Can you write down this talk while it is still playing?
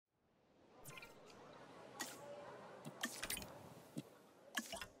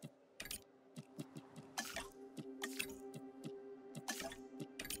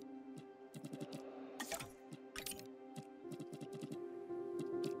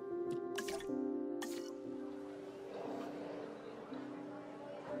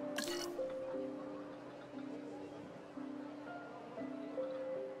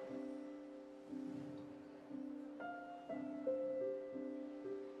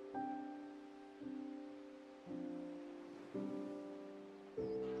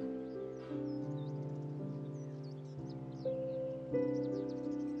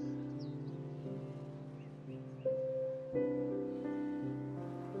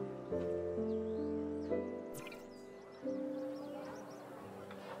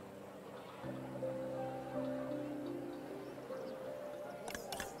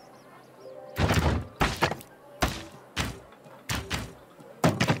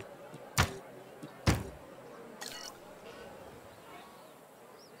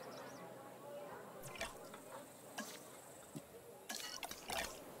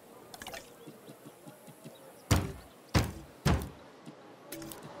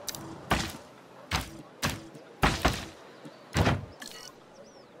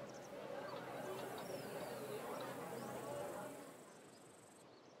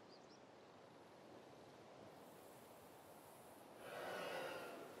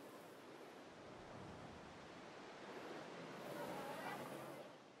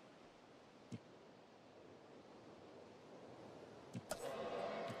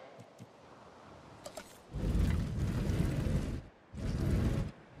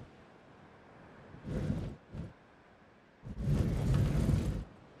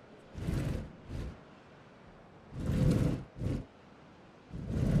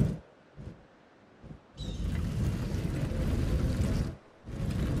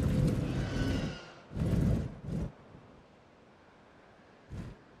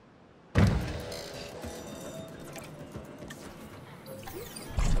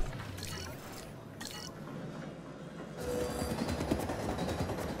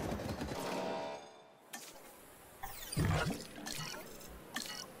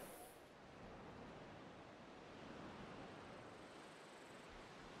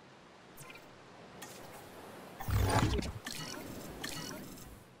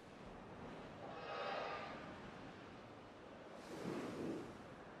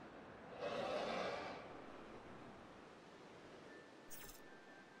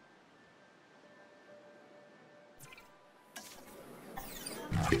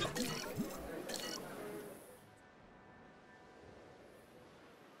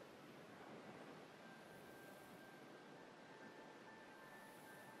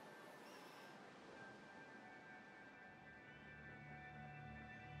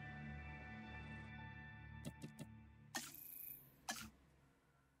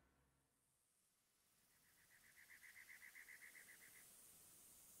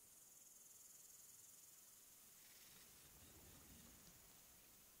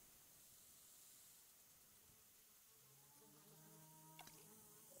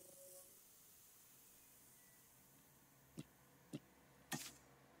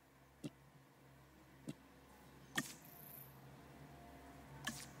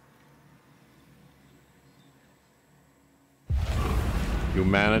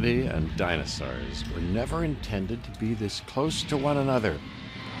Humanity and dinosaurs were never intended to be this close to one another.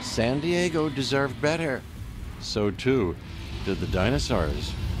 San Diego deserved better. So too did the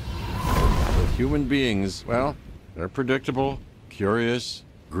dinosaurs. With human beings, well, they're predictable, curious,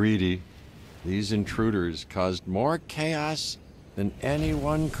 greedy. These intruders caused more chaos than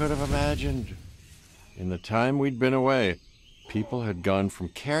anyone could have imagined. In the time we'd been away, people had gone from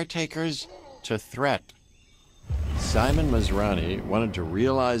caretakers to threat. Simon Masrani wanted to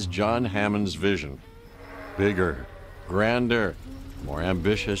realize John Hammond's vision. Bigger, grander, more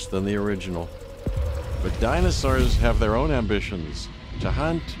ambitious than the original. But dinosaurs have their own ambitions: to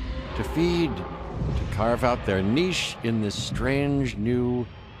hunt, to feed, to carve out their niche in this strange new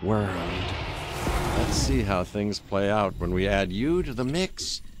world. Let's see how things play out when we add you to the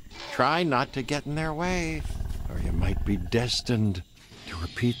mix. Try not to get in their way, or you might be destined to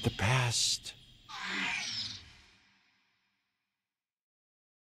repeat the past.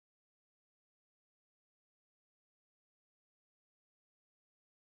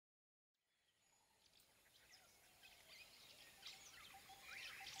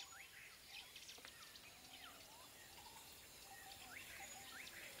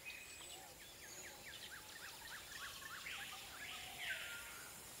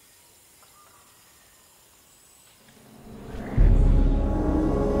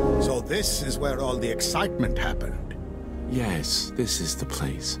 This is where all the excitement happened. Yes, this is the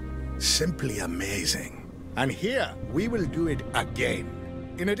place. Simply amazing. And here, we will do it again.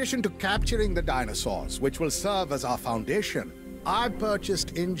 In addition to capturing the dinosaurs, which will serve as our foundation, I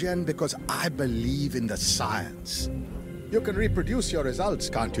purchased InGen because I believe in the science. You can reproduce your results,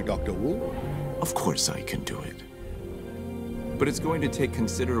 can't you, Dr. Wu? Of course I can do it. But it's going to take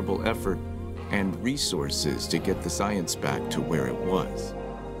considerable effort and resources to get the science back to where it was.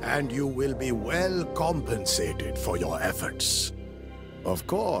 and you will be well compensated for your efforts. Of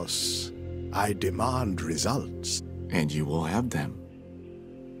course, I demand results. And you will have them.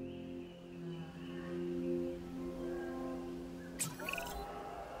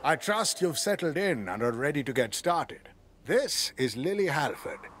 I trust you've settled in and are ready to get started. This is Lily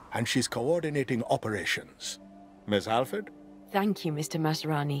Halford, and she's coordinating operations. Miss Halford? Thank you, Mr.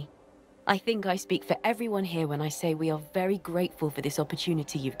 Masrani. I think I speak for everyone here when I say we are very grateful for this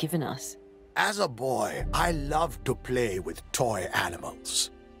opportunity you've given us. As a boy, I loved to play with toy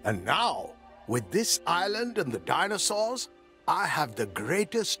animals. And now, with this island and the dinosaurs, I have the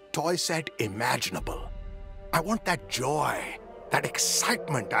greatest toy set imaginable. I want that joy, that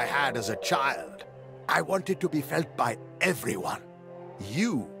excitement I had as a child. I want it to be felt by everyone.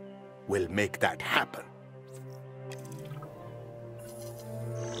 You will make that happen.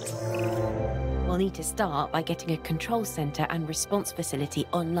 We'll need to start by getting a control center and response facility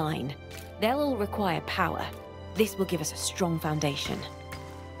online. They'll all require power. This will give us a strong foundation.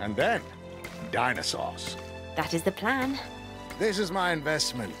 And then, dinosaurs. That is the plan. This is my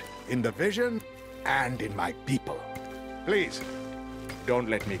investment in the vision and in my people. Please, don't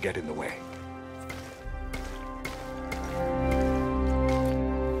let me get in the way.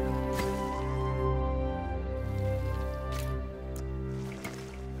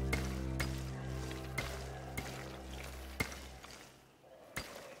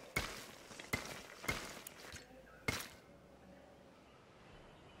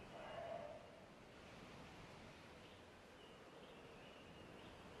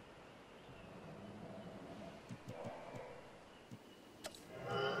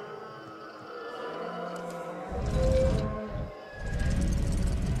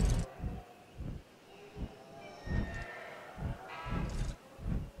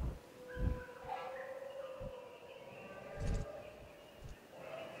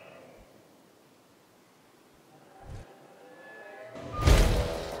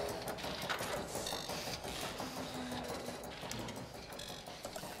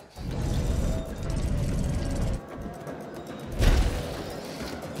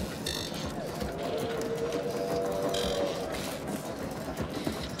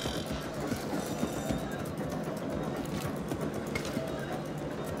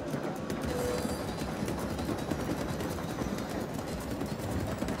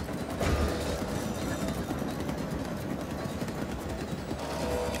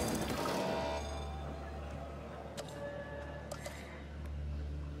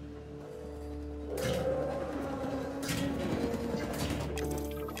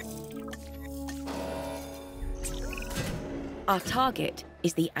 Our target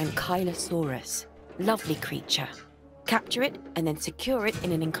is the Ankylosaurus. Lovely creature. Capture it and then secure it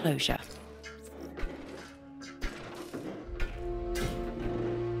in an enclosure.